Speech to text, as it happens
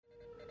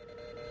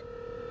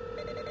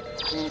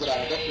You got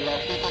my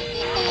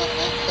money?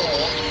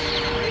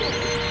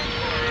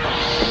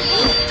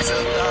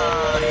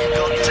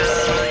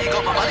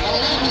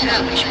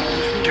 Yeah, we should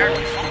return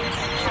my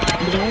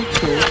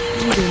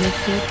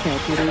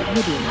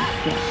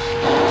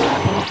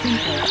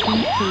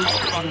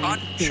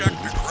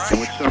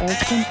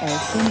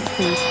phone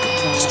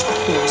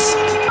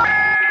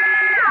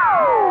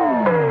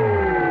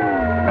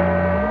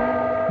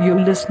You're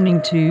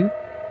listening to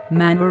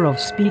Manner of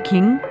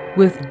Speaking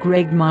with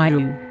Greg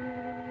Mayu.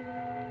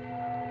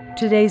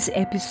 Today's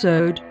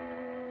episode,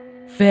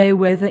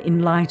 Fairweather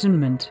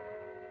Enlightenment.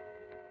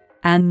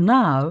 And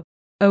now,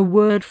 a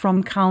word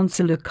from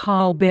Counselor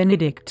Carl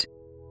Benedict.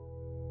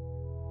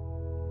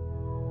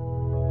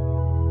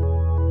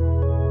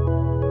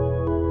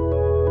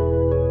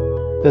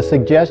 The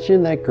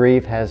suggestion that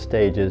grief has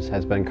stages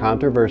has been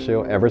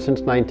controversial ever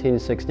since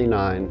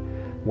 1969,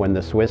 when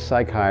the Swiss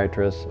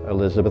psychiatrist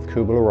Elisabeth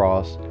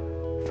Kübler-Ross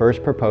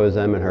first proposed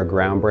them in her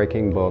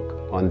groundbreaking book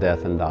on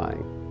death and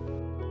dying.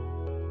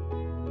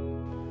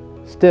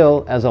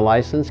 Still, as a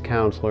licensed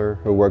counselor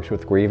who works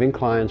with grieving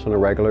clients on a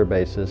regular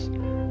basis,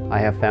 I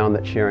have found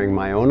that sharing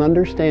my own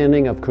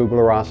understanding of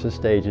Kübler-Ross's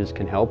stages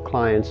can help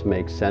clients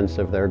make sense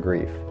of their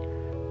grief,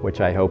 which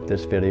I hope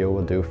this video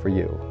will do for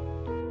you.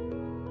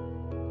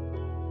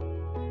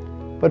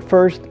 But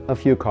first, a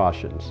few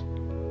cautions.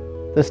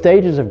 The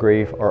stages of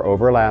grief are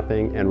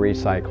overlapping and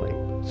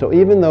recycling, so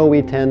even though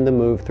we tend to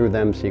move through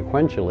them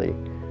sequentially,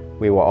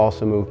 we will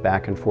also move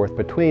back and forth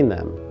between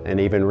them and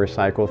even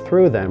recycle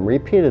through them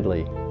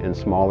repeatedly in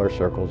smaller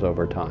circles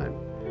over time.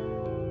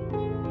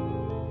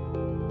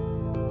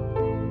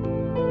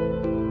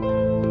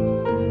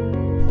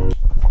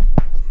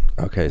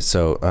 Okay,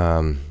 so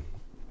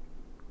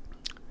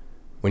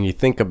when you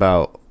think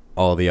about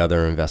all the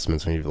other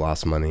investments when you've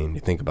lost money and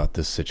you think about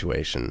this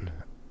situation,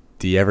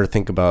 do you ever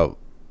think about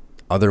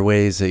other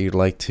ways that you'd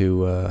like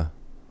to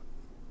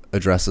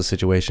address the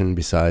situation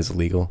besides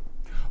legal?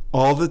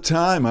 All the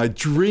time. I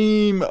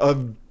dream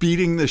of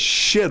beating the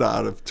shit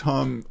out of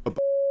Tom.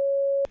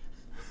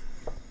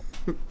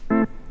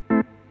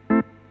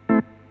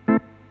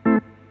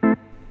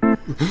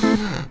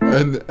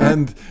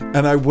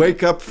 And I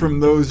wake up from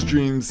those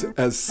dreams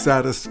as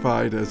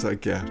satisfied as I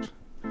get.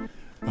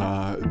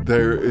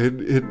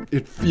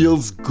 It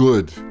feels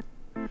good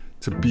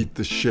to beat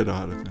the shit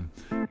out of him.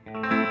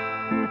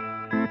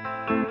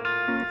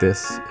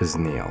 This is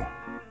Neal,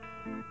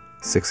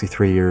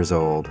 63 years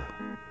old,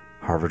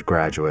 Harvard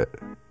graduate,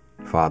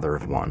 father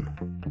of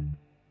one.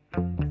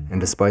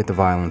 And despite the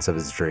violence of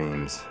his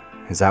dreams,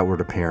 his outward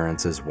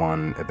appearance is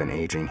one of an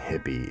aging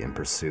hippie in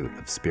pursuit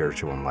of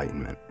spiritual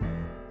enlightenment.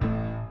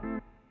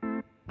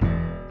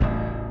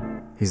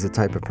 He's the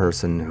type of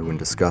person who, in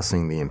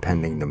discussing the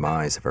impending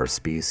demise of our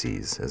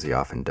species, as he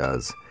often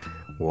does,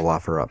 will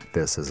offer up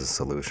this as a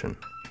solution.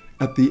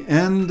 At the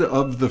end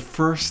of the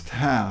first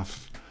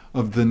half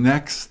of the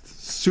next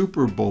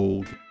Super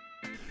Bowl,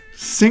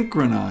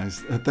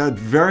 synchronized at that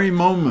very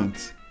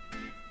moment,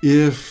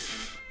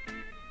 if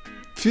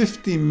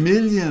 50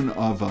 million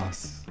of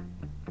us,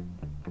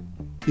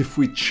 if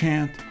we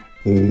chant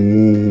Om,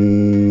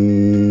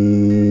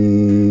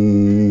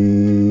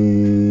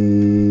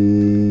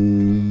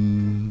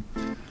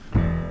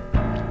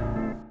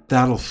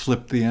 that'll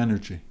flip the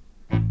energy.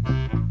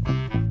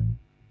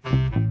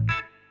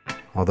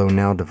 Although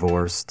now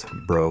divorced,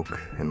 broke,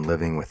 and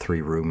living with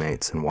 3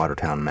 roommates in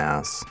Watertown,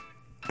 Mass.,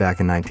 back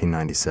in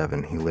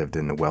 1997 he lived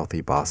in the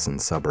wealthy Boston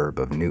suburb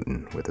of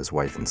Newton with his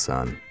wife and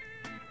son.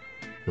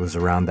 It was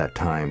around that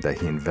time that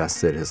he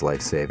invested his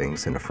life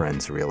savings in a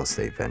friend's real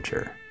estate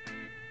venture.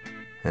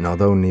 And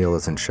although Neal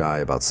isn't shy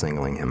about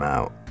singling him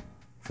out,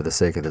 for the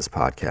sake of this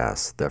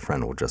podcast, that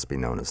friend will just be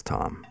known as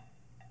Tom.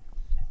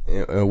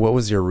 What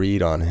was your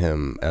read on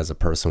him as a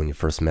person when you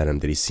first met him?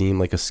 Did he seem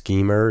like a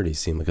schemer? Did he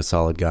seem like a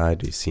solid guy?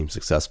 Did he seem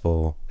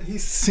successful? He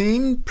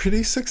seemed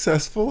pretty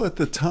successful at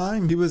the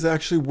time. He was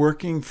actually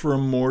working for a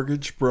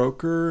mortgage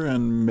broker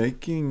and I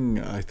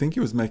think he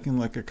was making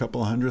like a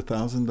couple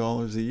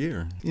 $100,000 a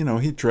year. You know,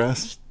 he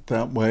dressed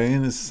that way,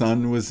 and his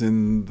son was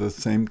in the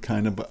same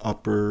kind of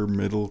upper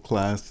middle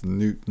class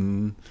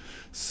Newton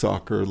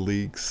soccer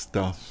league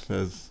stuff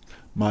as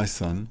my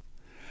son.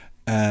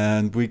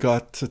 And we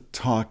got to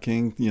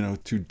talking,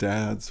 to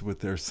dads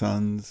with their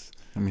sons.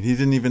 I mean, he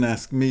didn't even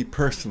ask me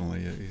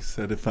personally. He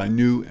said if I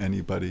knew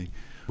anybody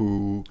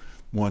who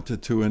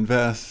wanted to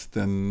invest,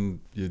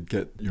 and you'd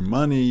get your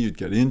money, you'd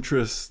get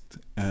interest,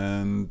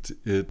 and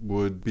it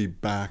would be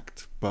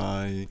backed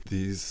by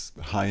these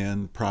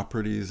high-end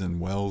properties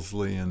in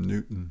Wellesley and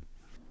Newton.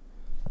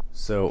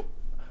 So,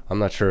 I'm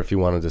not sure if you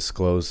want to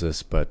disclose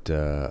this, but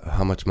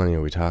how much money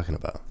are we talking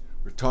about?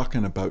 We're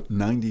talking about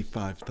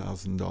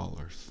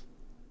 $95,000.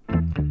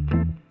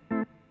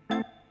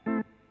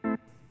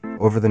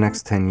 Over the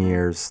next 10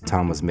 years,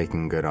 Tom was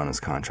making good on his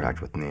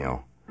contract with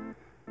Neal,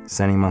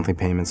 sending monthly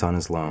payments on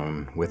his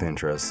loan with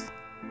interest.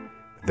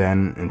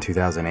 Then, in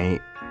 2008,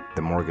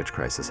 the mortgage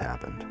crisis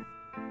happened.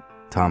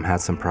 Tom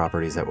had some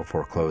properties that were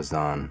foreclosed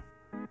on.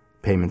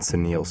 Payments to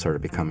Neal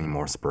started becoming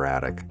more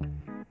sporadic.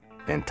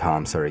 and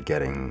Tom started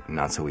getting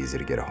not so easy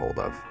to get a hold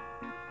of.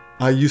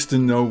 I used to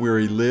know where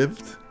he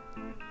lived,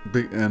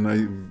 and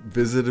I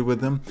visited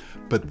with him,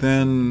 but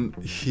then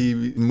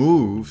he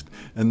moved,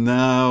 and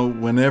now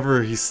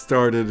whenever he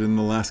started in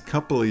the last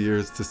couple of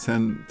years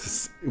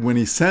when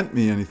he sent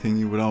me anything,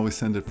 he would always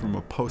send it from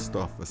a post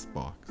office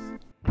box.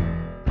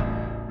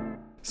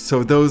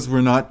 So those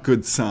were not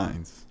good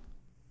signs.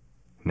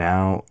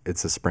 Now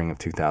it's the spring of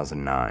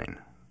 2009.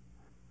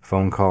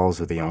 Phone calls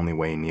are the only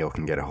way Neal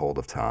can get a hold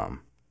of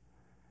Tom.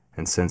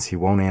 And since he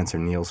won't answer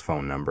Neal's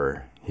phone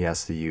number, he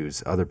has to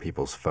use other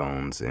people's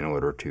phones in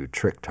order to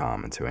trick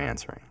Tom into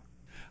answering.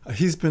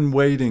 He's been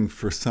waiting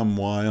for some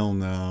while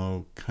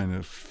now, kind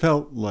of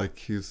felt like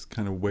he's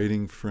kind of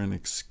waiting for an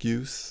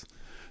excuse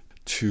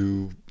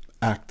to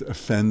act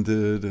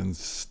offended and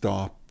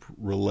stop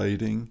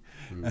relating.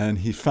 And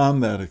he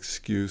found that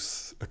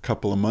excuse a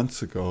couple of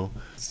months ago.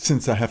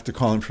 Since I have to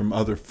call him from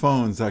other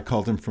phones, I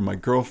called him from my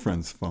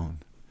girlfriend's phone.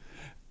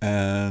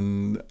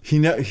 And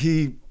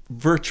he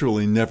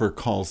virtually never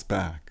calls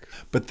back.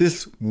 But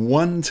this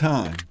one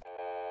time,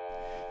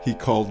 he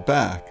called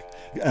back.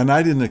 And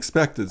I didn't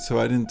expect it, so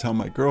I didn't tell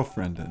my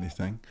girlfriend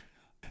anything.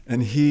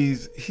 And he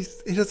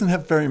doesn't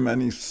have very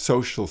many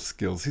social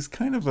skills. He's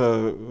kind of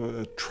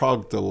a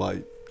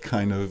troglodyte,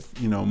 kind of,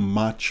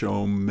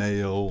 macho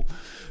male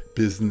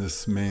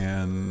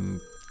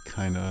businessman,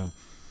 kind of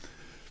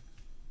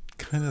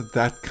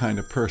that kind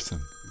of person.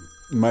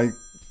 My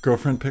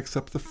girlfriend picks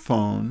up the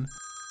phone.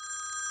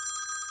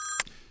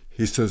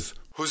 He says,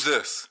 "Who's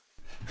this?"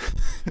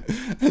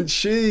 And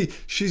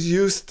she's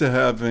used to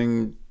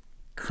having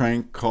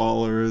crank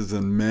callers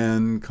and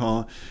men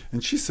call,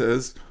 and she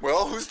says,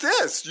 "Well, who's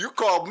this? You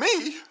called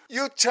me.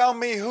 You tell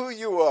me who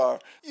you are.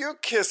 You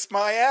kiss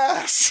my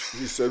ass."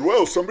 He said,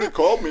 "Well, somebody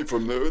called me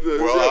from there."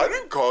 "Well, I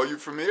didn't call you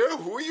from here.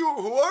 Who are you?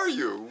 Who are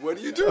you? What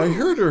do you do?" I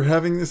heard her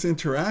having this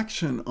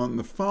interaction on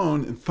the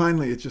phone, and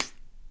finally it just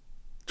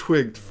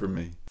twigged for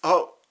me.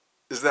 "Oh,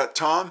 is that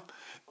Tom?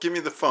 Give me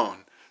the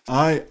phone."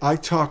 I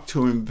talked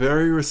to him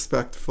very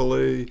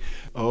respectfully.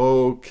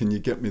 "Oh, can you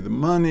get me the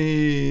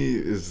money?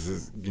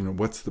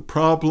 What's the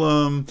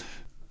problem?"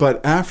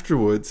 But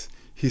afterwards,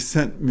 he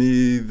sent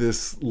me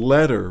this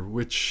letter,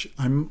 which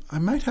I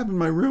might have in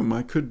my room.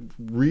 I could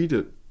read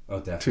it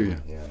to you.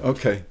 Yeah.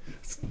 Okay.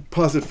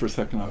 Pause it for a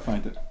second. I'll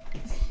find it.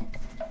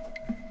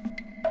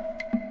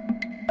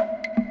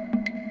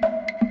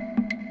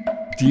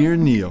 Dear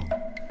Neal,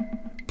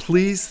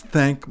 please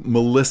thank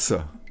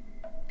Melissa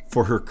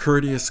for her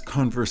courteous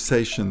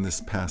conversation this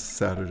past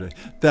Saturday.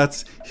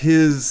 That's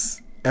his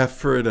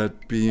effort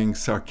at being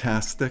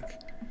sarcastic.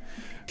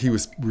 He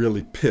was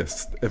really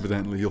pissed,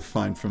 evidently, you'll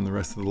find from the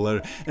rest of the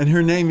letter. And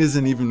her name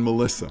isn't even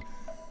Melissa.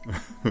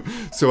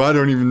 So I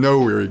don't even know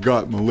where he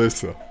got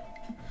Melissa.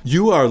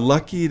 You are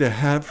lucky to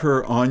have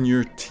her on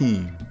your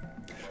team.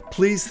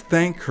 Please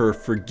thank her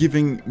for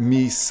giving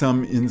me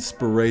some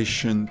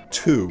inspiration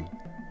too.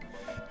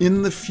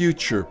 In the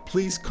future,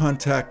 please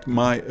contact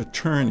my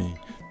attorney,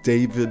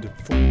 David,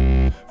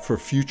 for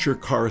future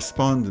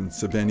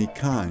correspondence of any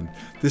kind.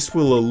 This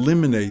will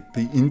eliminate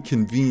the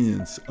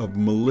inconvenience of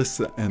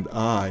Melissa and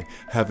I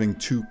having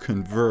to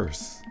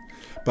converse.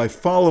 By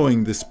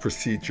following this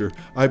procedure,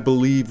 I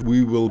believe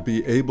we will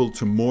be able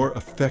to more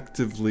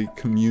effectively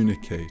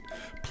communicate.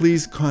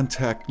 Please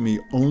contact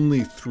me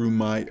only through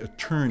my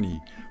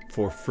attorney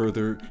for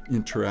further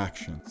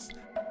interactions.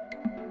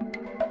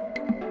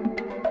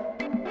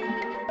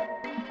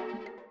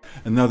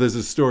 And now there's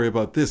a story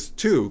about this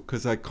too,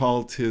 because I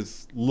called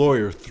his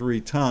lawyer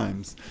 3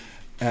 times,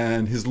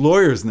 and his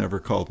lawyer's never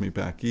called me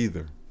back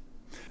either.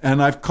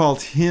 And I've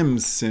called him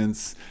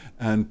since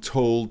and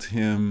told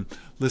him,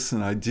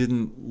 "Listen, I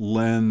didn't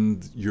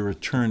lend your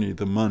attorney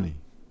the money.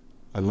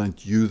 I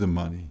lent you the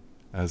money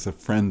as a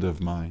friend of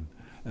mine,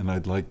 and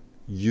I'd like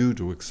you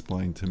to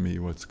explain to me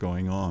what's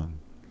going on."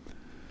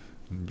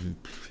 And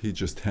he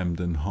just hemmed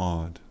and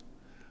hawed.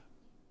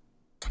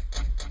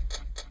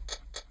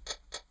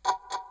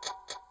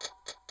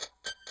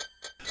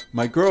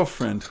 My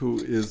girlfriend, who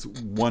is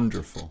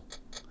wonderful,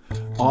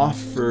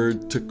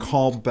 offered to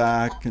call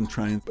back and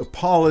try and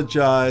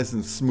apologize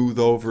and smooth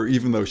over,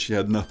 even though she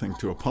had nothing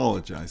to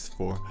apologize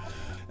for.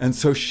 And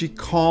so she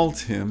called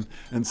him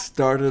and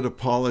started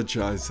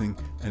apologizing,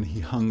 and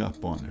he hung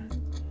up on her.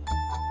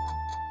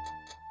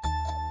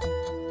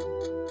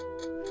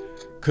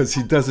 Because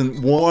he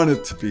doesn't want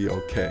it to be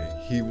okay.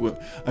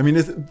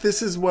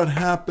 This is what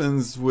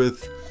happens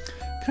with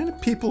kind of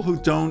people who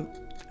don't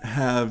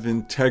have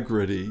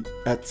integrity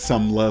at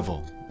some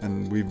level,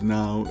 and we've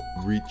now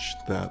reached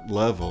that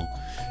level,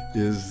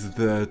 is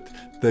that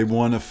they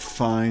want to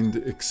find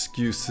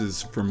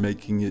excuses for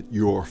making it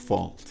your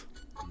fault.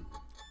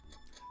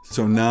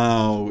 So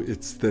now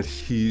it's that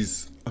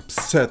he's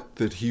upset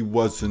that he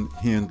wasn't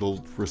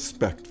handled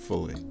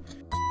respectfully.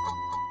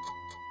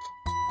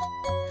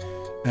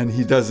 And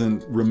he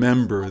doesn't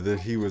remember that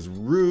he was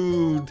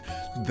rude,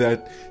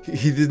 that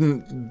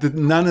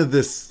none of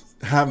this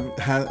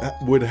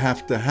would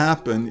have to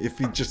happen if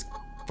he'd just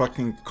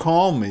fucking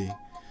call me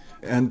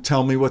and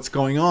tell me what's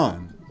going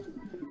on.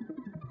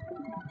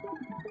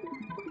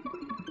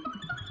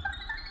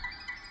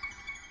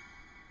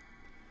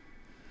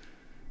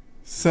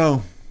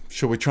 So,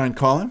 shall we try and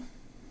call him?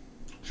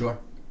 Sure.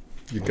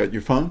 You got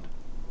your phone?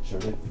 Sure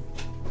do.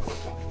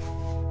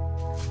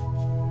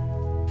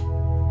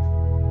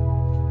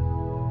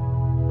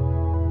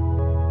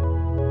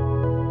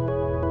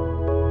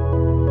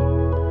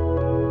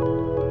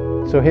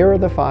 So here are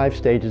the 5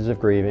 stages of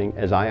grieving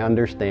as I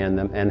understand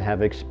them and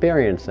have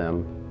experienced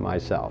them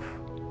myself.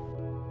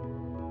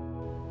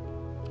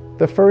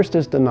 The first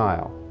is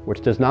denial, which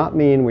does not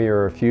mean we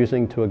are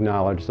refusing to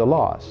acknowledge the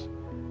loss.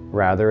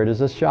 Rather, it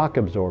is a shock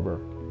absorber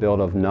built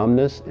of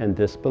numbness and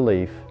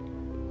disbelief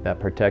that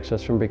protects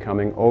us from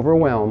becoming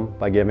overwhelmed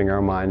by giving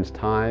our minds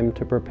time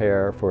to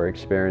prepare for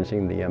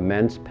experiencing the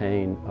immense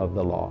pain of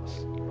the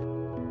loss.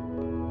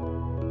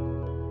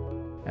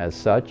 As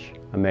such,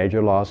 a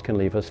major loss can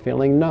leave us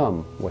feeling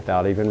numb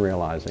without even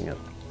realizing it.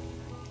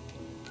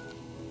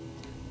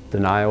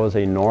 Denial is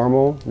a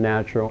normal,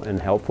 natural, and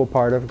helpful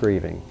part of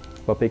grieving,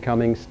 but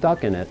becoming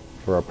stuck in it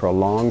for a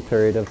prolonged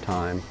period of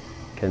time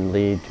can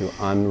lead to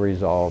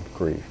unresolved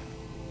grief.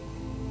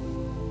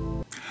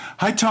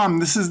 Hi, Tom.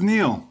 This is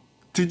Neal.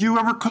 Did you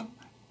ever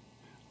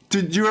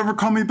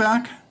call me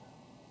back?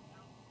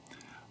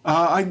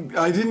 I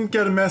didn't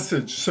get a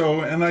message,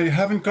 and I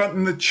haven't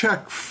gotten the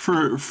check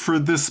for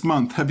this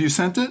month. Have you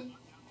sent it?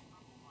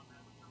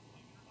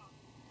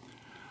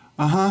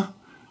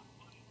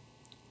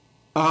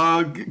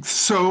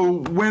 So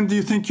when do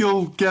you think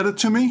you'll get it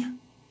to me?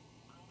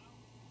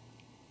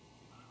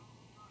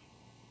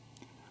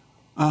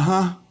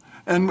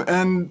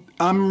 And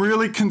I'm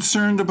really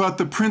concerned about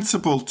the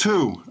principal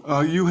too.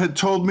 You had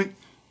told me.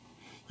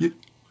 You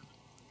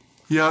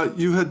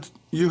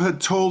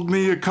had told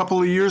me a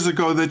couple of years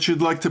ago that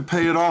you'd like to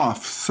pay it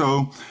off.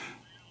 So.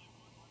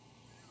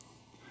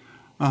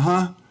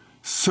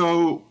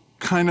 So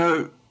kind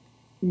of,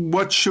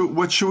 what should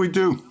we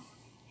do?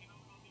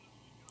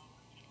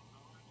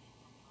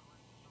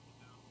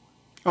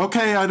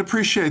 Okay, I'd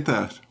appreciate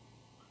that.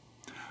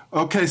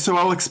 Okay, so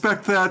I'll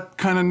expect that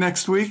kind of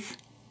next week.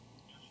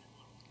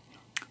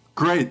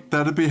 Great,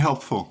 that'd be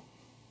helpful.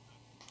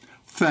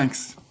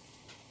 Thanks.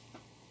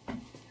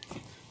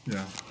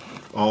 Yeah,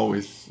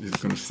 always he's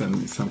going to send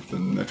me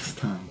something next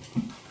time.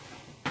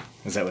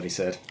 Is that what he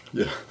said?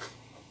 Yeah.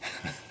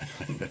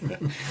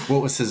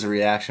 What was his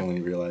reaction when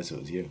he realized it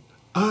was you?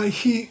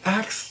 He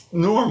acts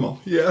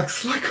normal. He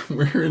acts like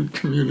we're in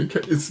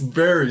communication. It's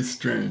very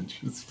strange.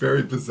 It's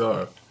very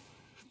bizarre.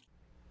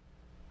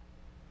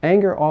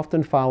 Anger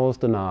often follows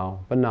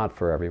denial, but not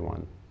for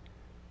everyone.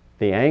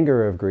 The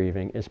anger of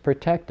grieving is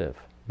protective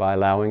by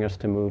allowing us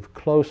to move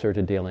closer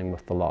to dealing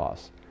with the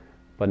loss,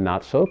 but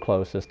not so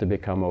close as to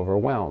become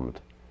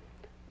overwhelmed.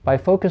 By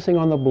focusing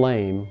on the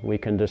blame, we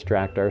can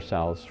distract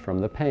ourselves from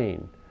the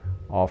pain,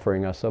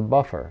 offering us a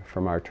buffer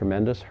from our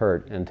tremendous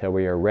hurt until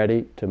we are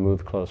ready to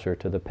move closer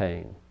to the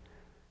pain.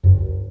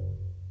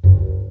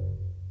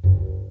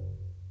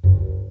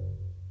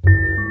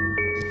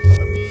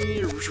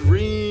 A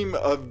dream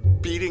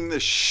of beating the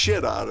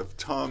shit out of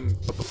Tom.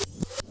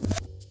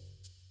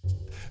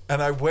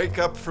 And I wake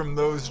up from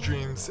those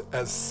dreams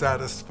as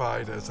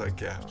satisfied as I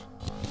get.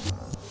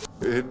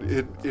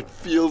 It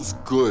feels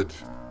good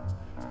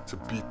to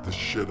beat the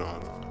shit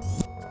out of him.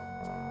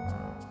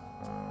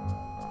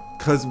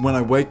 Because when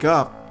I wake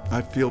up,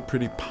 I feel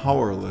pretty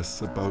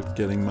powerless about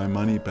getting my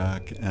money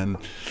back, and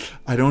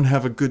I don't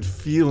have a good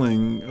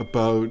feeling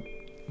about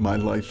my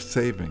life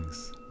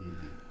savings.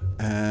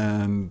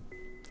 And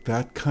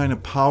that kind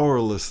of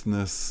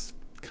powerlessness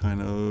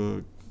kind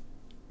of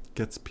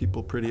gets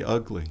people pretty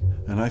ugly.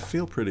 And I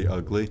feel pretty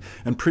ugly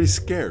and pretty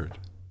scared.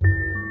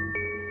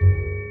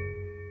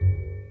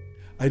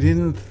 I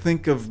didn't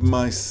think of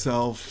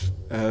myself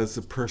as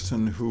a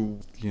person who,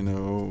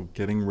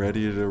 getting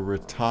ready to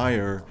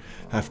retire,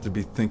 have to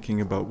be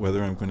thinking about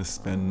whether I'm going to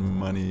spend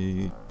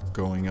money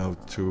going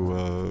out to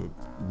a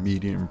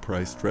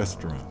medium-priced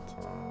restaurant.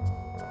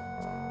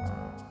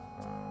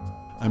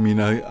 I mean,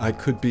 I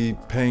could be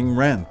paying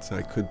rent.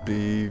 I could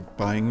be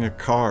buying a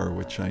car,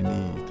 which I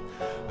need.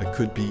 I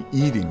could be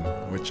eating,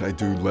 which I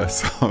do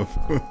less of.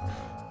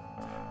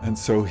 And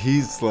so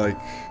he's like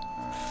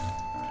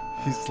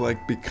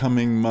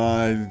becoming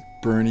my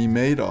Bernie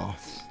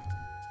Madoff,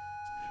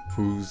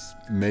 who's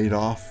made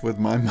off with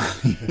my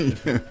money.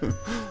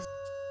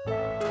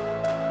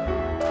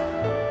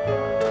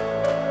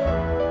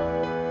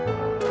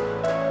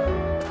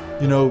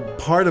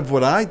 Part of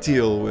what I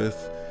deal with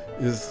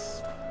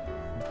is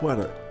what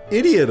an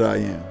idiot I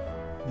am.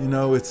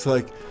 It's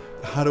like,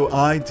 how do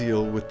I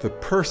deal with the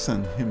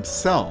person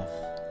himself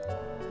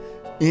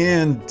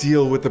and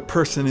deal with the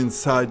person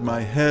inside my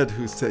head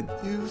who said,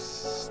 "You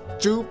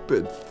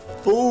stupid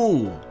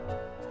fool.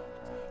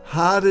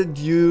 How did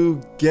you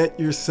get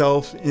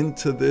yourself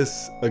into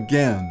this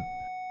again?"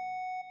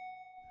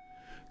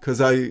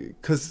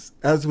 Because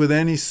as with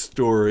any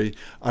story,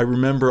 I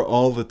remember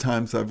all the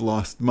times I've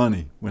lost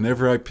money.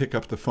 Whenever I pick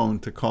up the phone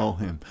to call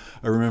him,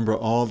 I remember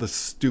all the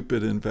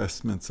stupid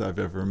investments I've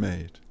ever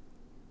made.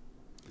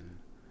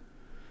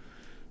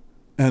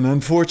 And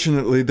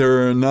unfortunately,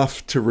 there are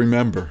enough to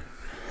remember.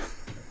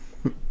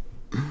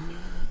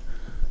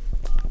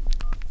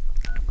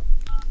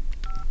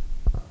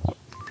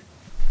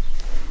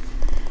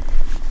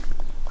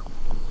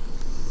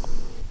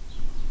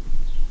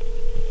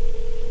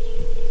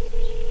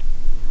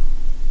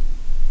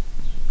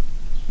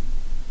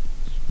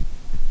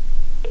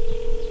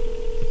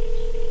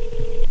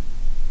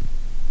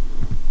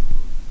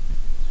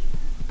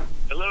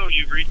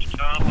 reached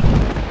Tom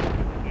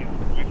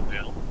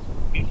voicemail.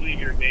 Please leave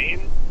your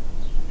name,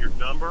 your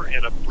number,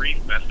 and a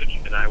brief message,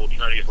 and I will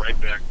try to get right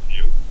back to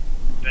you.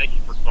 Thank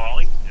you for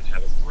calling, and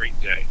have a great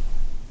day.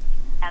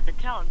 At the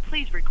tone,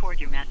 please record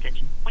your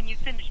message. When you've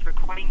finished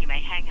recording, you may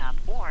hang up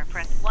or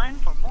press 1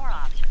 for more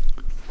options.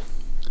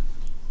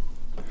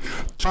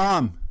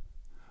 Tom,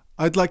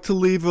 I'd like to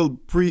leave a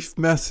brief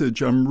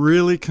message. I'm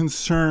really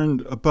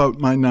concerned about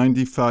my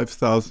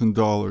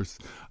 $95,000.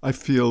 I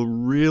feel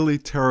really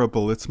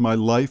terrible. It's my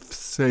life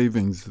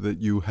savings that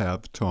you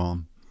have,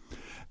 Tom.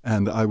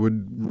 And I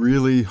would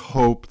really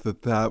hope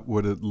that that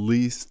would at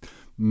least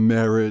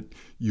merit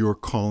your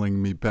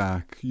calling me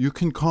back. You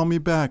can call me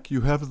back.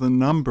 You have the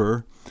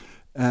number.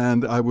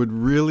 And I would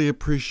really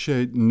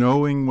appreciate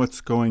knowing what's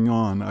going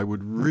on. I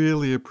would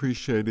really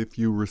appreciate if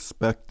you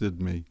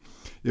respected me.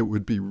 It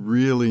would be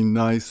really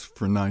nice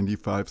for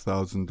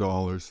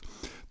 $95,000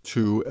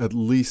 to at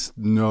least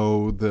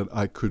know that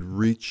I could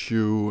reach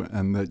you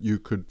and that you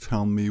could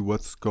tell me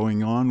what's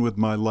going on with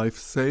my life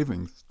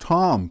savings.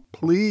 Tom,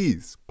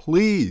 please,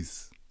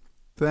 please.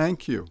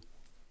 Thank you.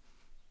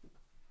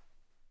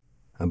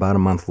 About a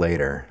month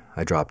later,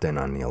 I dropped in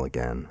on Neal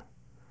again.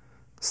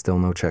 Still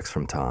no checks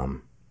from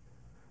Tom.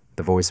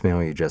 The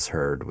voicemail you just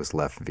heard was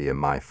left via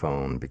my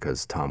phone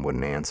because Tom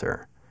wouldn't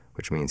answer,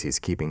 which means he's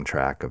keeping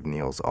track of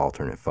Neal's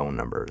alternate phone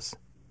numbers,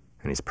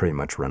 and he's pretty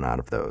much run out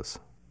of those.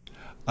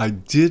 I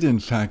did, in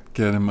fact,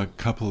 get him a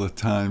couple of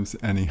times,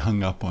 and he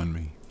hung up on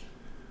me.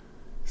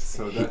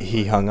 So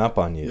he hung up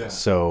on you? Yeah.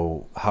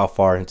 So how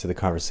far into the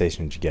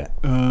conversation did you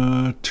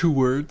get? 2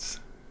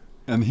 words.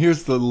 And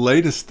here's the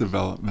latest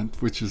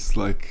development, which is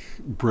like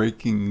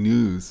breaking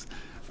news.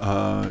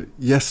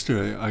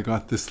 Yesterday, I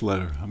got this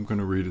letter. I'm going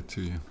to read it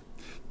to you.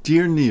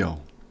 Dear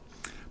Neal,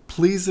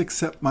 please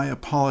accept my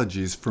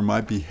apologies for my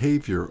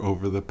behavior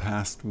over the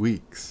past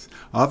weeks.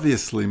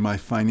 Obviously, my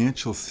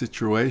financial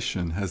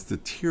situation has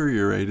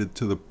deteriorated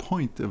to the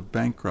point of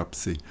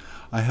bankruptcy.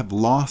 I have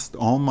lost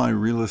all my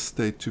real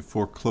estate to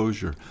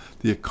foreclosure.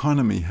 The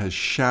economy has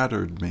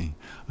shattered me.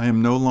 I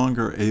am no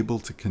longer able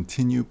to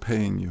continue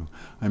paying you.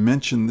 I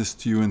mentioned this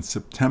to you in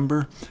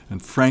September,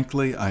 and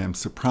frankly, I am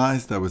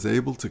surprised I was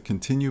able to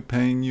continue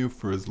paying you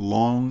for as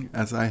long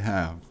as I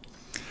have.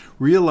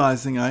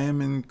 Realizing I am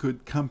in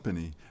good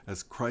company,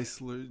 as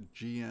Chrysler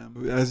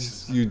GM,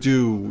 as you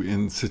do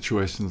in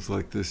situations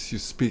like this, you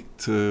speak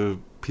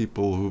to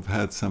people who've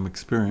had some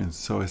experience.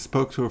 So I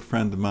spoke to a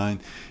friend of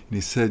mine, and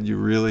he said you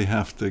really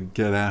have to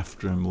get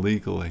after him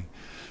legally.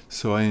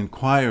 So I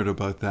inquired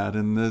about that,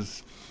 and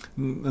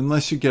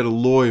unless you get a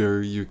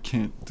lawyer, you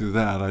can't do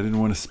that. I didn't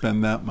want to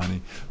spend that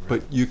money.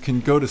 But you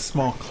can go to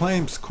small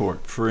claims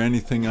court for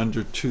anything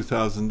under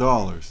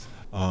 $2,000.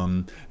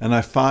 And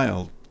I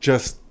filed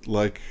just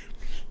like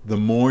the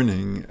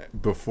morning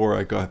before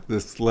I got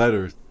this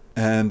letter,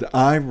 and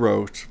I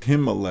wrote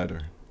him a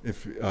letter. Do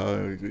you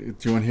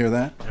want to hear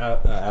that?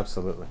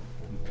 Absolutely.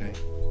 Okay.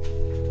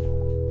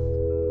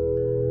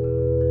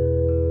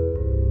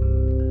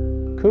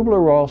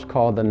 Kubler-Ross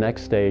called the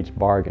next stage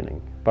bargaining,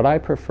 but I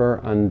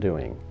prefer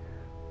undoing,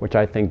 which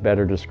I think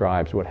better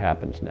describes what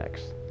happens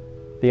next.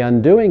 The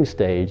undoing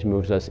stage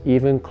moves us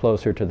even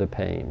closer to the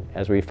pain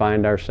as we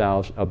find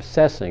ourselves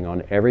obsessing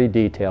on every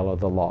detail of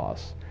the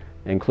loss,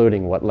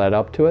 including what led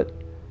up to it,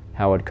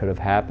 how it could have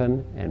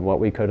happened, and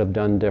what we could have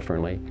done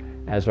differently,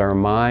 as our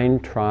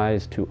mind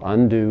tries to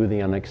undo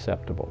the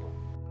unacceptable.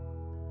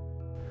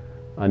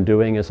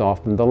 Undoing is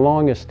often the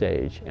longest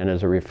stage and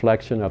is a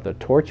reflection of the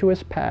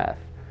tortuous path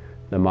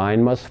the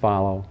mind must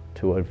follow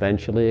to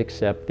eventually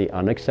accept the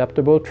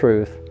unacceptable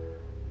truth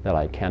that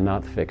I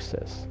cannot fix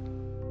this.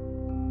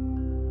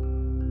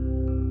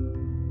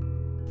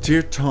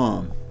 Dear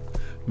Tom,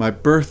 my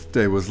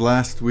birthday was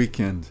last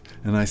weekend,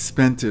 and I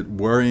spent it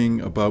worrying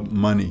about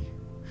money.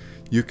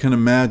 You can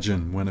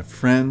imagine when a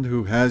friend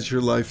who has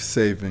your life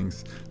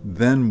savings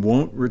then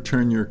won't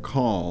return your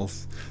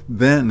calls,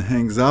 then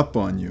hangs up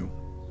on you.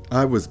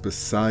 I was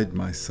beside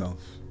myself.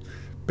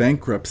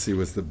 Bankruptcy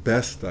was the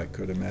best I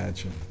could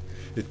imagine.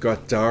 It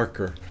got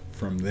darker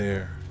from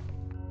there.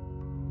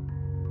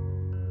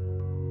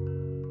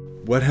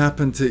 What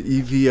happened to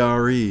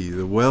EVRE,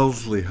 the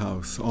Wellesley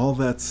House, all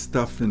that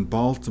stuff in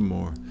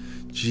Baltimore?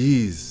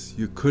 Geez,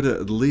 you could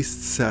have at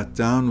least sat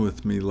down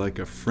with me like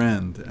a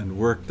friend and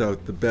worked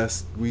out the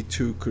best we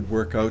two could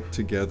work out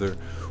together,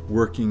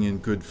 working in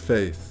good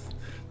faith.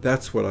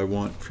 That's what I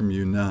want from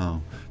you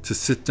now, to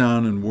sit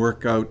down and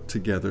work out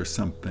together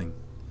something.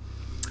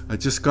 I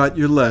just got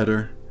your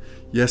letter.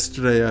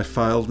 Yesterday I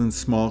filed in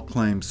small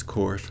claims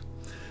court.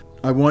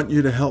 I want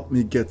you to help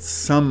me get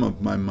some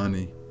of my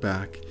money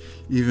back,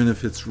 even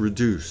if it's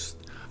reduced.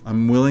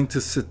 I'm willing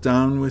to sit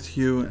down with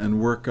you and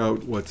work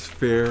out what's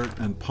fair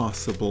and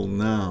possible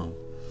now.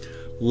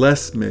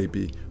 Less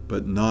maybe,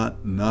 but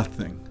not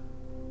nothing.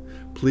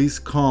 Please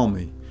call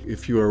me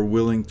if you are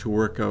willing to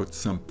work out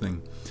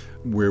something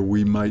where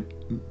we might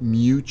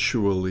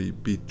mutually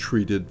be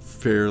treated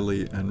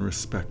fairly and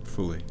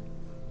respectfully.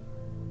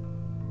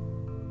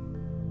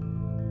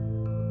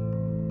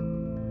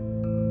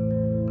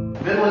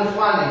 Midland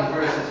Funding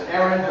versus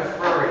Aaron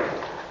DeFurry.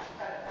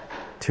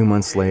 2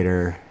 months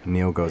later,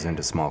 Neal goes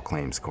into small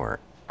claims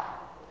court.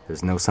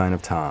 There's no sign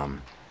of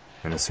Tom,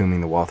 and assuming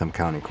the Waltham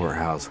County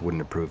Courthouse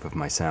wouldn't approve of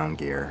my sound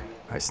gear,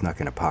 I snuck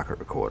in a pocket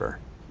recorder,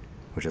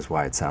 which is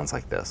why it sounds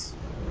like this.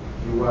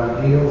 You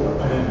are Neal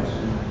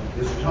Anderson.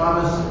 Is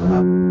Thomas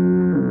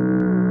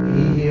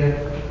he here?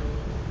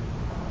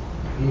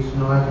 He's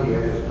not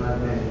here. It's not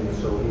mentioned,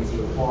 so he's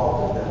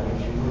defaulted. That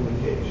means you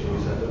indicate. So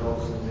he said the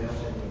notes in there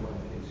saying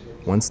he's here.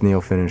 Once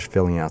Neal finished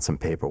filling out some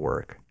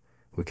paperwork,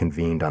 we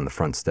convened on the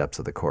front steps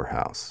of the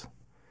courthouse.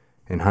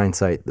 In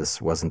hindsight,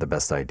 this wasn't the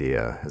best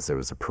idea, as there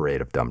was a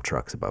parade of dump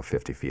trucks about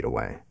 50 feet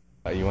away.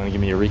 You want to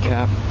give me a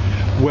recap?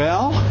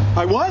 Well,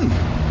 I won.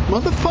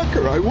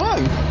 Motherfucker, I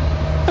won.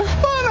 I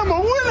won. I'm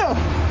a winner.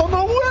 I'm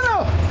a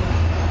winner.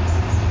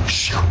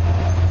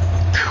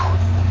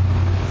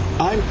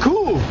 I'm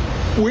cool.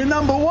 We're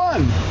number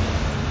one.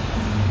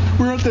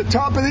 We're at the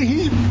top of the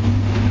heap.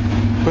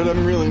 But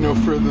I'm really no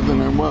further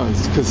than I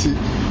was, because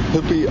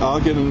I'll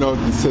get a note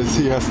that says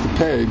he has to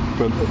pay,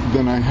 but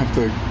then I have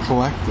to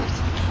collect it.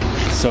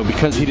 So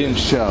because he didn't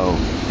show,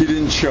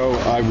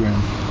 I win.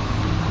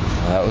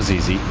 That was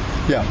easy.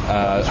 Yeah.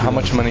 How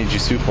much money did you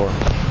sue for?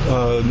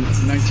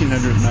 It's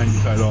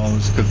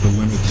 $1,995 because the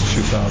limit's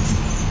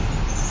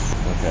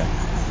 $2,000. Okay.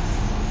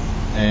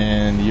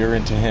 And you're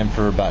into him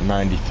for about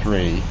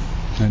 93.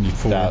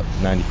 94.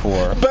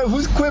 94. But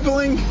who's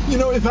quibbling? You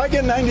know, if I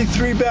get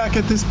 93 back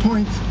at this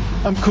point,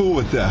 I'm cool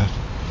with that.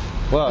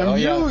 Well, I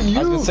was going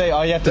to say,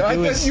 all you have to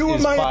do is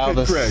file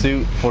the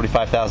suit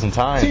 45,000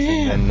 times,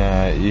 and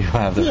then you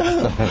have the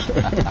rest of it.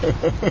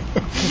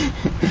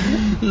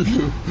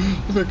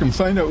 If I can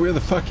find out where the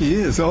fuck he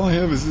is, all I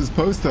have is his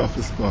post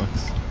office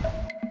box.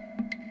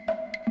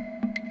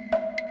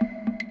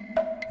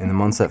 In the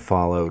months that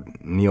followed,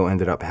 Neal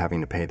ended up having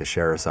to pay the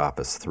sheriff's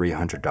office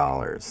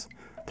 $300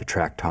 to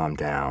track Tom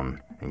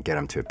down and get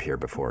him to appear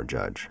before a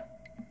judge.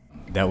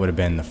 That would have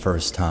been the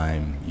first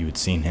time you had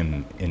seen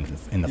him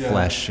in the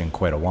flesh in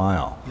quite a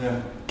while.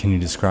 Yeah. Can you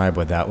describe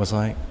what that was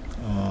like?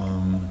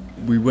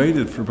 We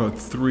waited for about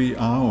 3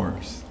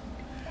 hours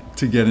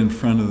to get in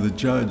front of the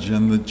judge,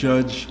 and the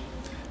judge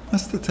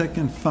must have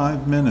taken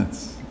 5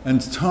 minutes.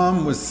 And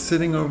Tom was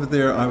sitting over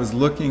there. I was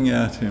looking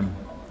at him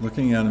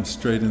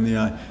straight in the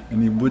eye,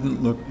 and he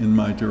wouldn't look in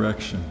my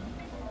direction.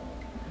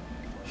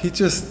 He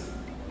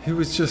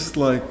was just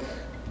like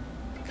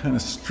kind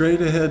of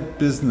straight ahead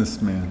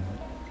businessman.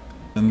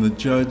 And the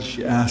judge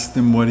asked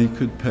him what he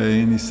could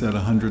pay, and he said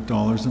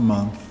 $100 a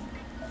month.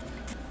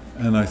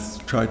 And I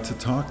tried to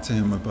talk to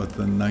him about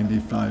the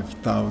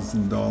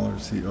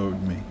 $95,000 he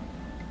owed me.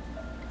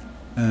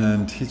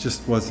 And he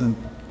just wasn't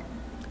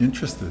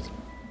interested.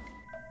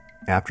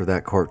 After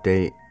that court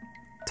date,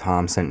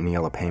 Tom sent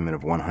Neal a payment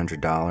of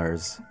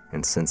 $100,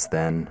 and since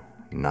then,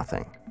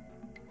 nothing.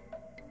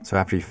 So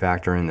after you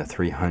factor in the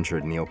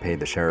 $300 Neal paid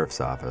the sheriff's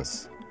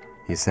office,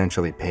 he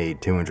essentially paid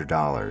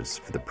 $200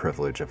 for the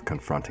privilege of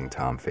confronting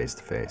Tom face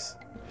to face.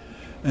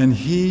 And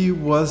he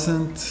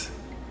wasn't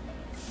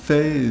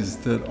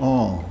fazed at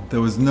all.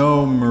 There was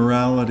no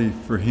morality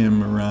for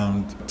him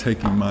around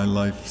taking my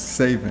life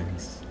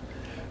savings.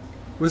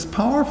 It was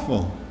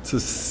powerful to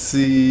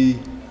see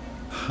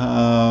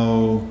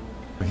how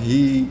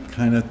he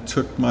kind of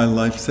took my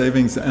life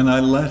savings and I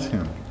let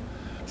him.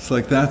 It's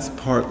like that's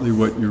partly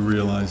what you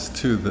realize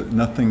too, that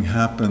nothing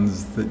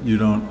happens that you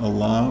don't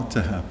allow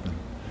to happen,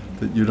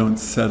 that you don't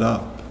set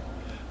up.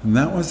 And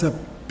that was a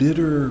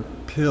bitter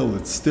pill.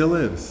 It still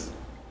is.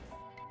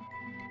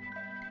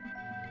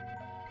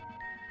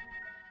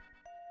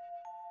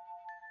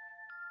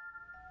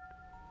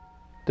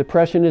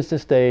 Depression is the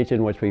stage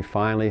in which we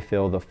finally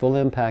feel the full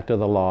impact of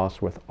the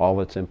loss with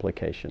all its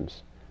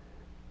implications.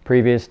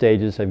 Previous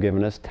stages have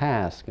given us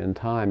task and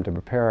time to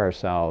prepare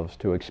ourselves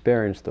to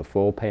experience the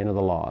full pain of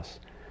the loss.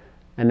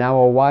 And now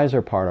a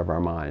wiser part of our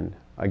mind,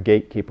 a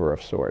gatekeeper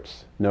of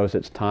sorts, knows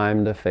it's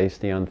time to face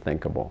the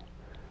unthinkable.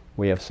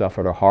 We have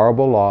suffered a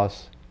horrible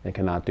loss and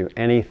cannot do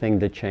anything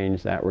to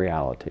change that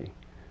reality.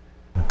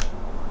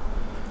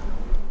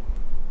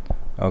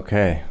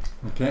 Okay.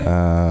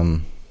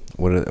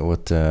 What do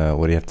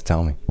you have to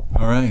tell me?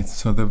 All right,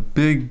 so the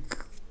big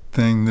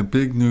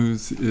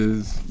news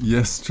is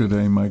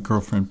yesterday my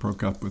girlfriend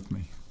broke up with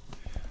me.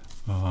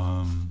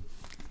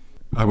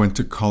 I went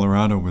to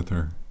Colorado with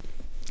her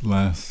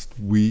last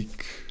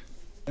week,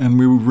 and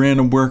we ran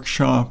a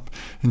workshop,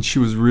 and she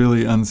was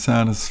really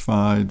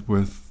unsatisfied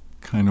with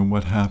kind of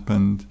what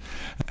happened,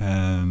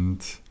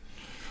 and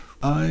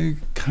I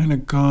kind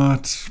of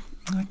got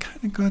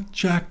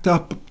jacked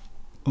up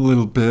a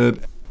little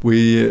bit.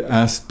 We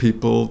asked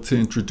people to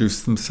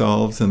introduce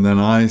themselves, and then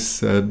I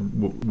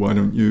said, why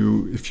don't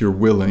you, if you're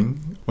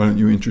willing, why don't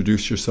you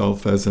introduce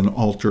yourself as an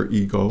alter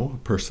ego, a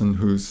person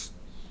who's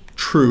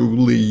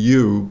truly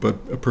you, but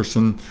a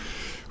person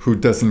who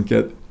doesn't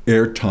get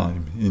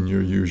airtime in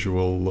your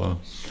usual...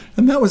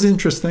 And that was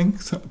interesting.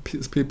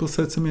 People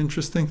said some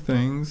interesting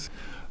things.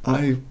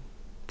 I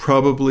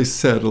probably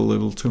said a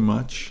little too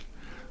much.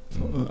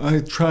 I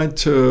tried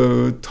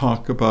to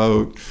talk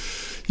about...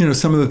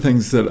 some of the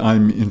things that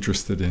I'm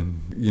interested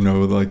in,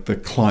 like the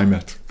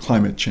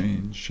climate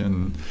change.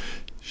 And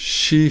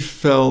she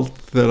felt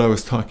that I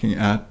was talking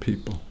at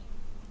people.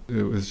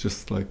 It was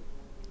just like,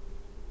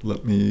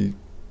 let me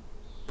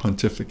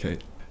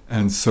pontificate.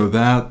 And so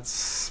that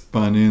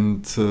spun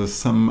into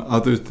some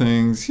other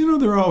things.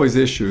 There are always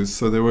issues,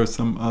 so there were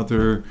some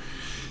other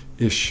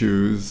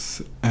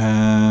issues.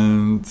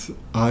 And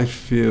I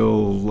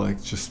feel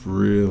like just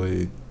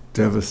really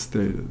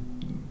devastated,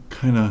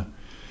 kind of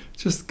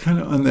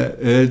on the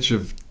edge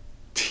of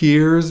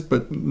tears,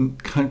 but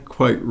can't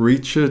quite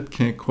reach it,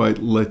 can't quite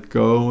let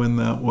go in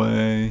that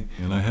way.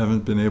 And I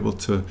haven't been able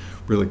to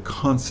really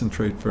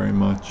concentrate very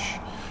much.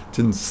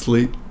 Didn't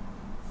sleep.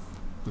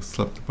 I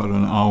slept about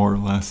an hour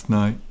last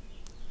night.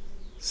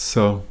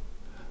 So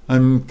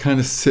I'm kind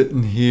of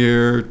sitting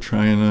here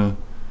trying to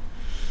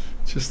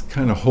just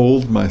kind of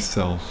hold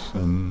myself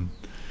and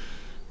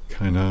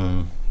kind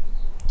of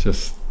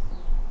just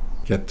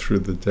get through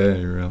the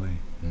day, really.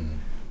 Mm.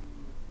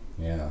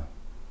 Yeah.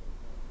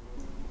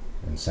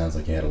 And it sounds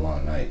like you had a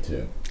long night,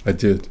 too. I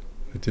did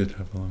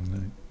have a long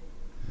night.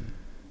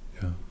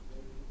 Yeah.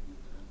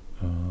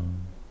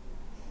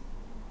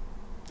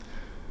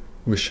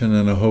 Wishing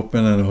and a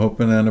hoping and a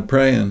hoping and a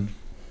praying.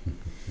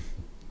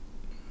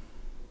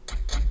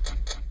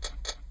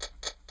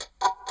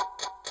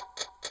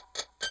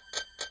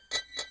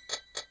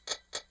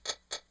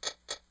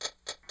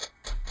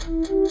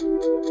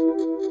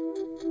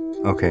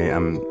 Okay,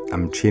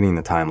 I'm cheating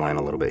the timeline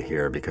a little bit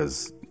here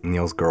because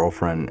Neal's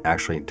girlfriend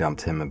actually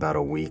dumped him about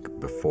a week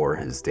before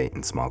his date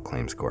in small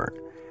claims court.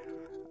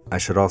 I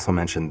should also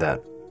mention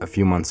that a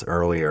few months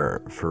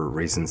earlier, for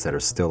reasons that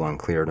are still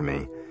unclear to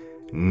me,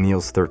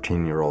 Neal's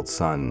 13-year-old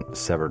son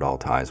severed all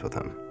ties with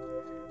him.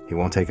 He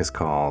won't take his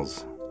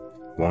calls,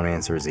 won't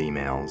answer his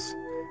emails,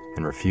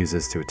 and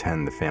refuses to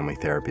attend the family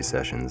therapy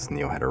sessions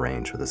Neal had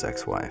arranged with his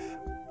ex-wife.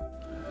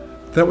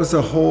 That was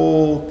a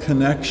whole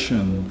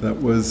connection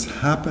that was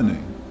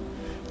happening.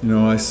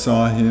 I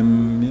saw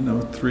him,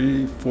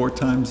 3-4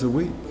 times a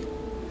week.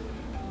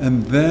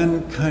 And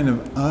then kind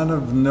of out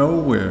of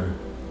nowhere,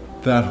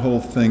 that whole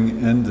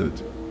thing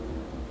ended.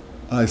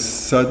 I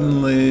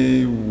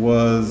suddenly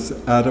was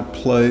at a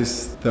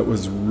place that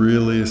was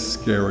really a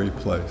scary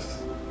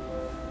place.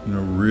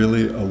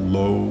 Really a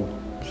low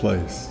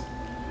place.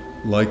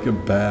 Like a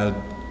bad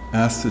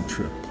acid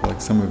trip,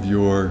 like some of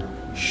your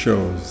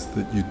shows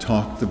that you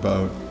talked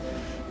about,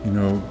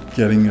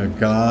 getting a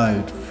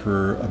guide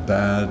for a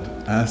bad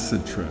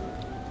acid trip.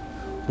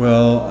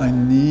 Well,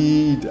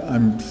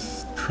 I'm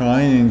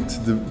trying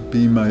to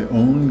be my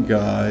own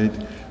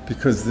guide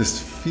because this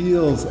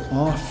feels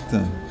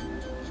often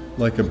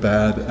like a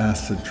bad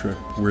acid trip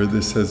where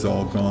this has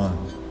all gone.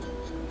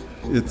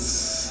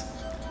 It's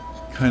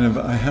kind of,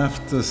 I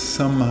have to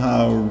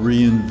somehow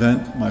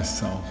reinvent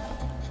myself.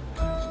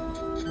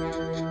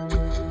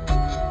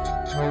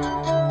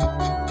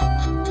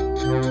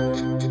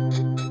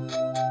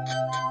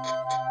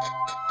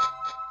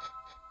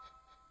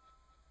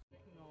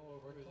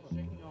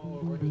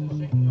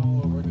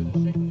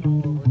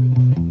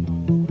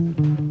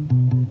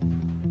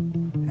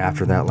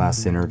 After that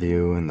last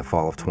interview in the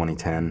fall of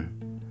 2010,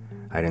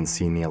 I didn't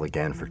see Neal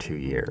again for 2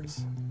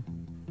 years.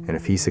 And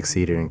if he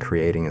succeeded in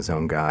creating his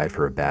own guide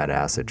for a bad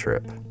acid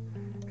trip,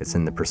 it's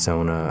in the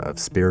persona of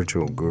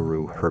spiritual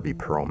guru Herbie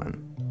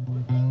Perlman.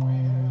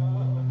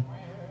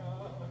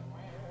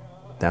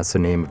 That's the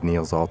name of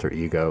Neal's alter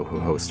ego who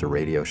hosts a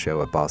radio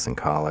show at Boston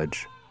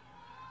College.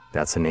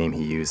 That's the name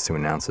he used to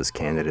announce his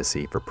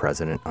candidacy for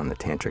president on the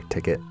Tantric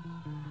ticket.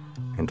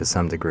 And to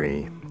some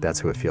degree, that's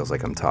who it feels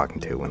like I'm talking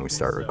to when we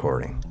start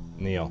recording.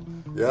 Neal.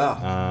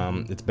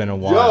 Yeah. It's been a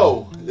while.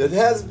 Yo, it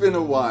has been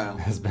a while.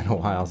 It's been a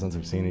while since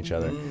we've seen each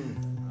other.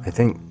 I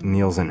think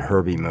Neal's in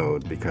Herbie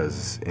mode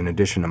because in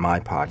addition to my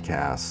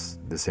podcast,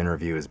 this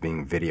interview is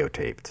being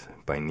videotaped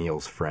by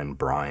Neal's friend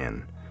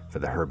Brian for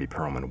the Herbie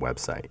Perlman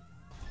website.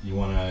 You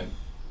want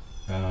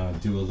to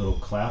do a little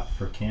clap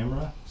for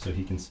camera so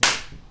he can see?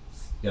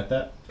 Got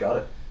that? Got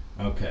it.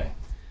 Okay.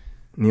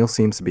 Neal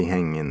seems to be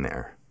hanging in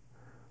there,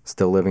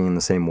 still living in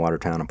the same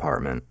Watertown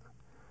apartment.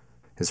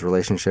 His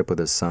relationship with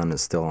his son is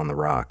still on the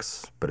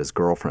rocks, but his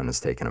girlfriend has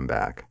taken him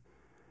back.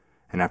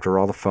 And after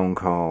all the phone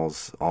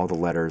calls, all the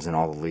letters, and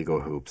all the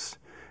legal hoops,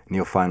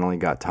 Neal finally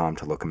got Tom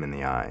to look him in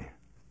the eye.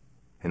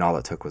 And all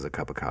it took was a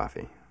cup of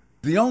coffee.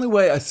 The only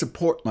way I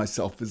support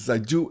myself is I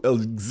do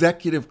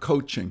executive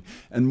coaching.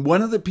 And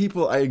one of the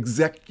people I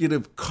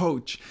executive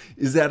coach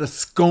is at a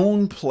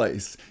scone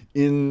place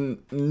in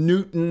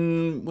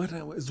Newton,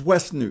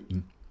 West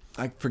Newton.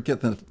 I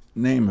forget the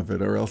name of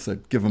it, or else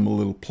I'd give them a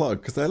little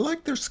plug, because I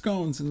like their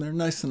scones and they're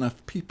nice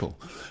enough people.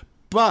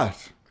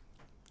 But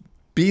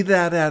be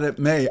that as it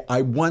may,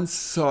 I once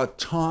saw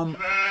Tom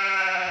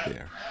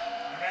there.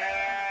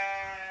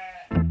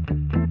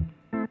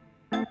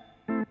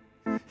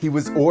 He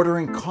was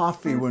ordering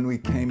coffee when we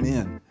came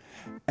in,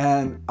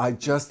 and I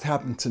just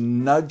happened to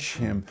nudge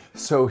him,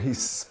 so he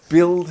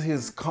spilled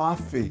his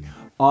coffee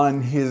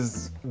on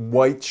his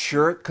white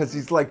shirt, because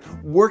he's like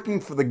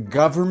working for the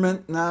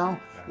government now.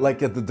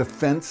 like at the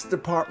Defense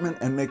Department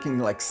and making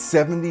like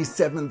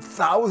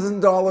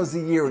 $77,000 a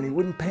year, and he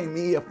wouldn't pay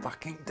me a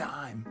fucking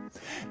dime.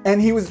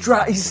 And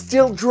he's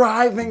still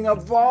driving a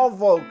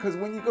Volvo, because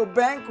when you go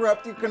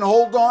bankrupt, you can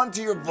hold on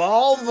to your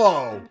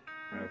Volvo.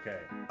 Okay.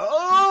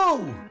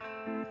 Oh!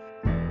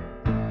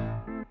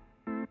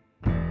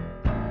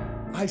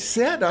 I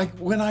said,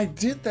 when I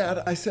did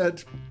that, I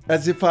said,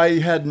 as if I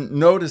hadn't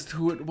noticed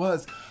who it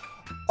was,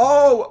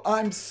 "Oh,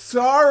 I'm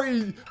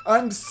sorry,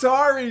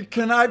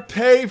 can I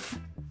pay,"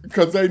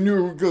 because I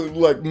knew,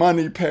 like,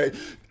 money pay.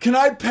 "Can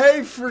I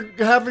pay for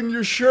having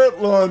your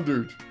shirt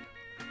laundered?"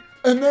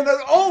 And then,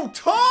 "Oh,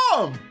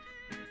 Tom!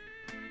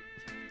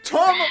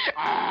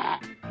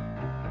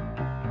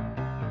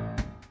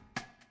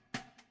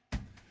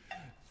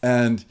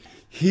 And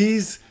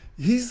he's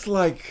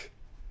like,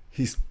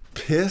 he's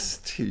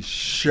pissed, he's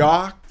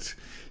shocked,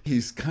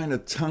 he's kind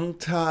of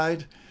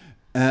tongue-tied,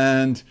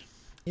 and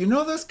you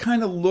know those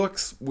kind of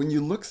looks when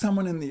you look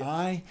someone in the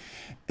eye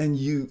and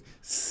you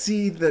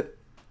see that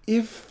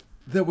if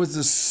there was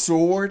a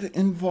sword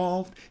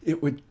involved,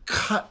 it would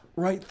cut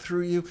right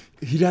through you.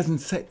 He doesn't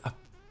say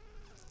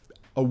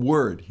a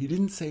word. He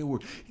didn't say a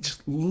word. He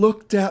just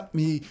looked at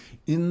me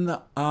in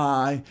the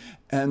eye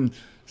and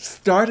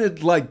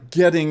started like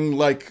getting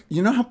like,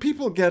 you know how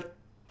people get,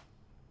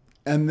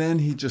 and then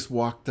he just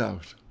walked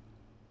out.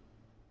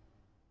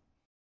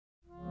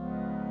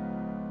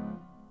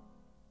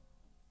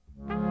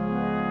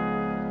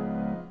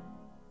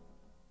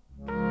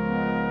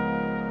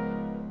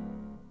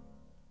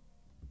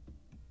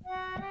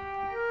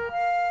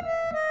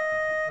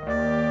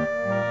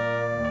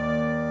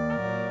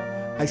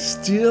 I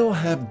still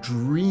have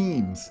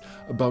dreams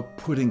about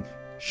putting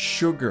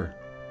sugar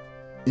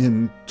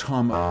in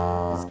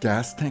Thomas'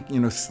 gas tank,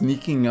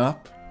 sneaking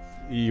up.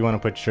 You want to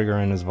put sugar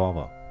in his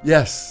Volvo?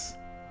 Yes.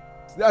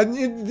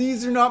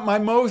 These are not my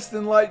most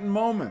enlightened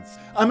moments.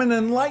 I'm an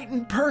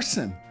enlightened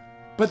person,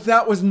 but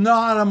that was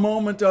not a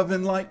moment of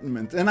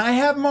enlightenment. And I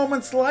have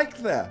moments like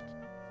that.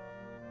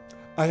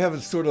 I have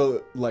a sort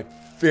of like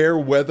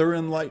Fairweather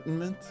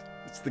Enlightenment.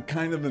 It's the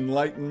kind of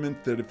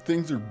enlightenment that if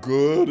things are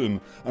good and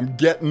I'm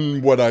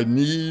getting what I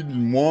need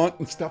and want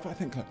and stuff, I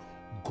think,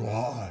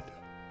 God.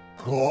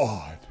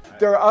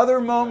 There are other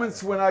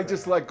moments when I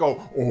just like go,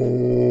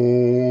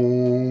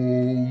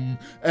 Om.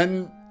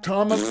 And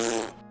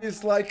Thomas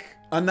is like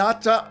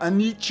anatta,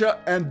 anicca,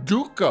 and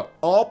dukkha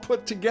all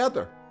put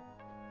together.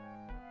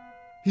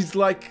 He's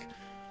like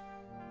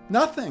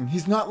nothing.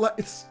 He's not like,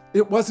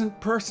 it wasn't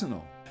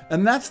personal.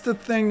 And that's the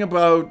thing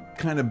about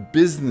kind of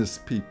business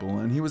people.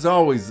 And it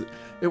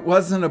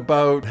wasn't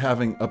about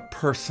having a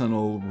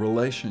personal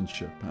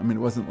relationship. I mean, it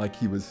wasn't like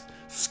he was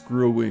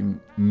screwing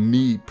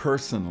me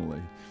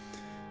personally.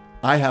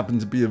 I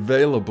happened to be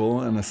available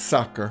and a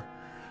sucker,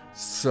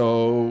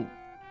 so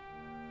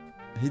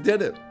he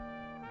did it.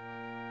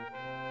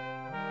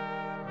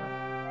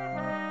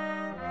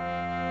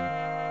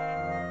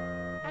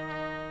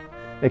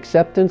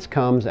 Acceptance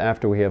comes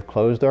after we have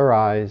closed our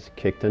eyes,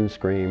 kicked and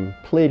screamed,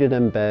 pleaded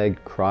and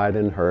begged, cried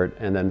and hurt,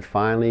 and then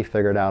finally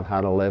figured out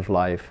how to live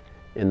life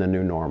in the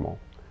new normal.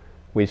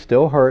 We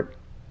still hurt,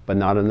 but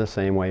not in the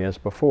same way as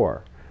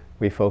before.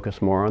 We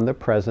focus more on the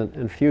present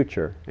and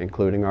future,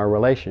 including our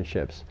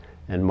relationships,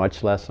 and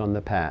much less on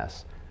the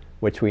past,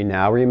 which we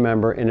now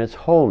remember in its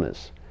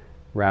wholeness,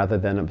 rather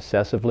than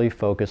obsessively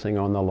focusing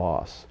on the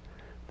loss.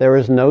 There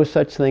is no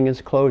such thing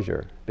as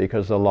closure,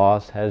 because the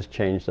loss has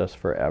changed us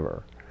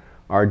forever.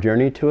 Our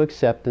journey to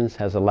acceptance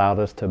has allowed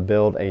us to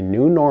build a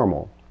new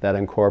normal that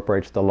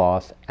incorporates the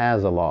loss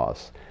as a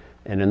loss,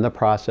 and in the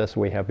process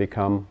we have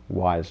become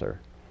wiser.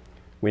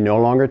 We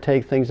no longer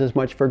take things as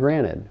much for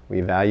granted.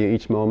 We value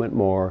each moment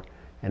more,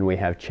 and we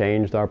have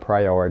changed our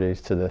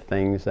priorities to the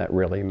things that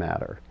really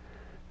matter.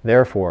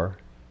 Therefore,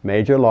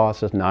 major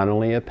loss is not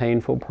only a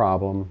painful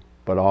problem,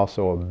 but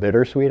also a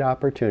bittersweet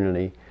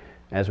opportunity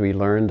as we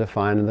learn to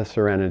find the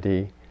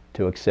serenity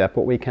to accept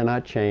what we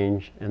cannot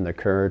change and the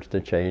courage to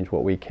change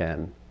what we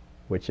can,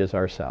 which is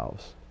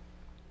ourselves.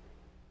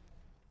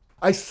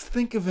 I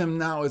think of him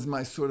now as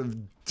my sort of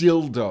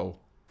dildo.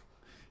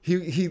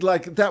 He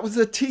like, that was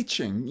a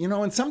teaching,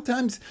 and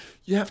sometimes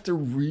you have to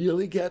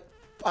really get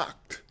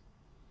fucked.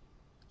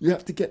 You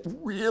have to get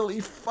really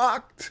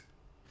fucked.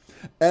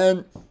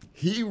 And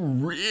he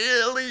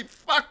really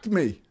fucked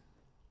me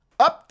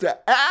up the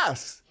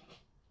ass.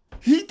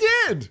 He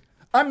did.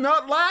 I'm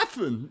not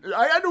laughing.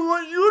 I don't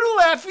want you to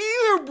laugh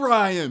either,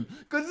 Brian,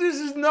 because this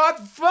is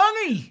not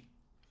funny.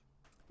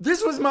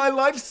 This was my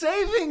life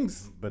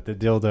savings. But the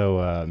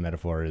dildo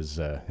metaphor is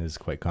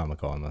quite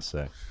comical, I must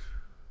say.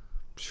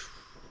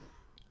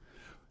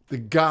 The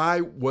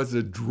guy was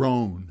a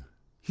drone.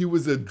 He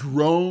was a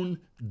drone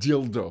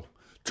dildo.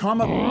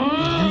 Tom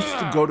used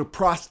to go to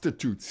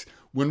prostitutes.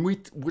 When we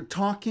were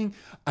talking,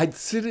 I'd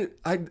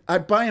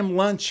buy him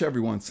lunch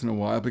every once in a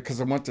while because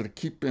I wanted to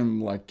keep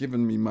him like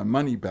giving me my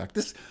money back.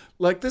 This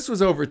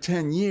was over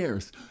 10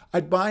 years.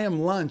 I'd buy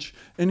him lunch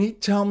and he'd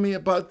tell me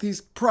about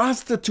these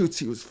prostitutes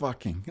he was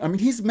fucking. I mean,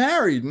 he's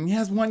married and he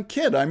has one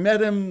kid. I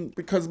met him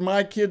because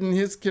my kid and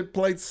his kid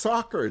played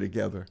soccer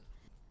together.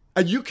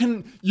 You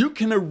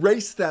can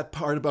erase that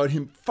part about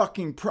him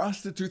fucking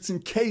prostitutes in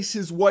case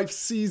his wife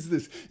sees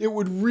this. It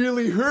would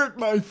really hurt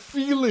my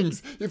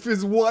feelings if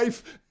his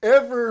wife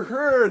ever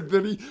heard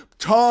that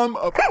Tom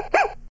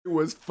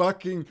was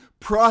fucking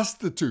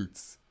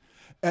prostitutes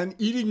and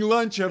eating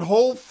lunch at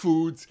Whole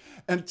Foods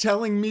and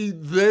telling me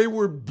they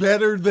were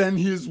better than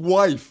his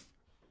wife.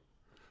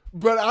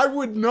 But I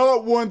would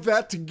not want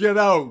that to get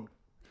out.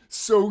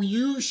 So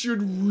you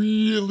should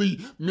really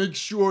make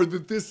sure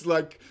that this,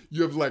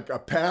 you have a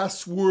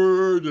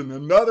password and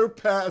another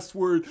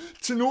password.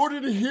 In order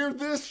to hear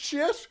this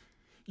shit,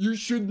 you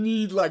should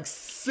need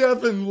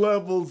 7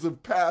 levels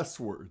of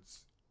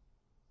passwords.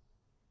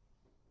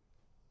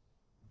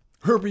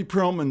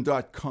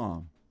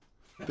 HerbiePerlman.com.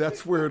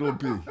 That's where it'll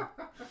be.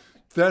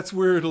 That's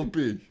where it'll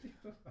be.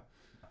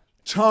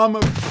 Tom,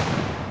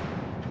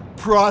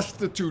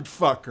 prostitute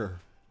fucker.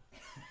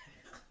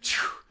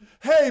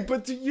 Hey,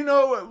 but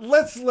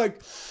let's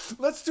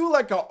do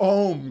a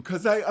Om,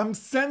 because I'm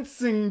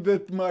sensing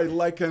that my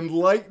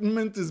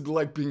enlightenment is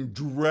being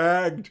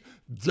dragged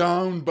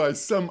down by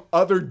some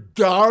other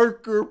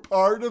darker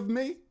part of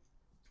me.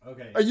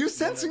 Okay. Are you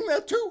sensing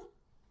that too?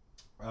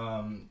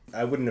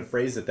 I wouldn't have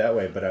phrased it that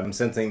way, but I'm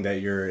sensing that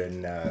you're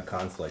in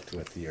conflict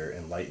with your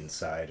enlightened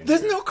side.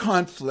 There's no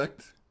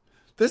conflict.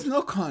 There's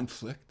no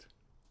conflict.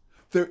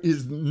 There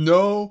is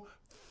no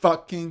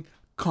fucking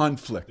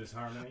conflict.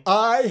 Disharmony?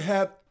 I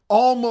have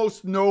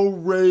almost no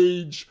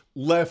rage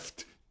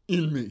left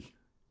in me.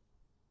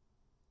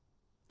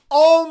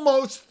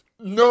 Almost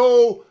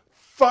no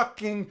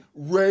fucking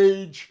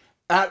rage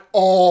at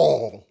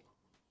all.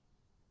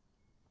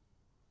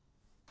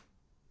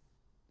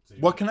 So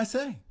what can I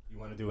say? You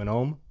want to do an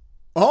Om?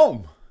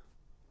 Om.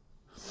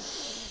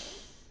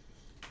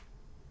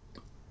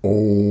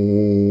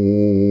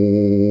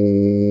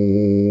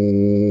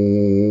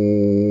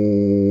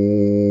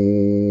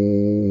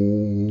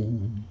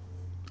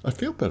 I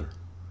feel better.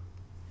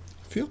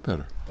 Feel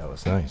better. That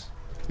was nice.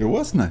 It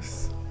was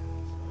nice.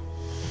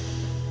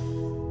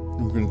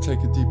 I'm going to take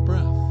a deep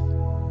breath.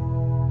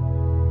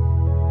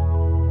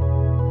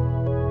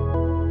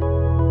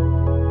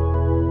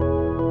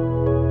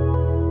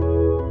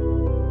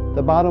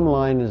 The bottom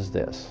line is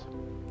this.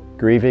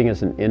 Grieving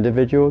is an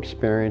individual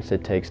experience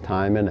that takes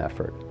time and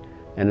effort.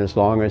 And as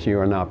long as you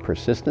are not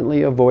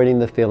persistently avoiding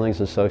the feelings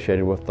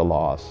associated with the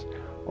loss,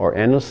 or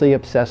endlessly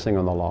obsessing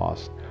on the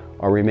loss,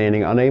 or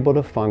remaining unable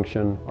to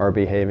function, or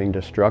behaving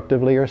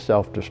destructively or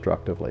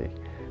self-destructively,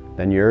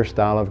 then your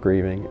style of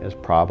grieving is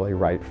probably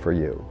right for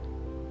you.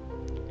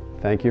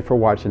 Thank you for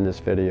watching this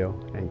video,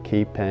 and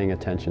keep paying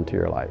attention to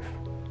your life.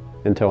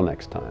 Until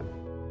next time.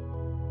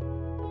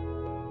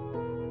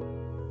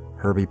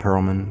 Herbie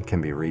Perlman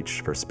can be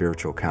reached for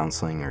spiritual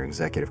counseling or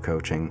executive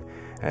coaching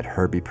at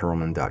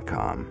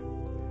herbieperlman.com.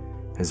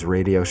 His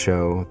radio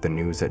show, The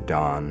News at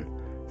Dawn,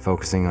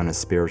 focusing on his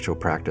spiritual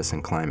practice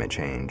and climate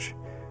change,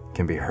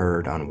 can be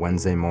heard on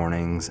Wednesday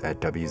mornings at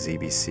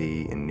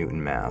WZBC in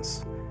Newton,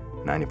 Mass,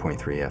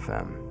 90.3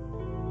 FM.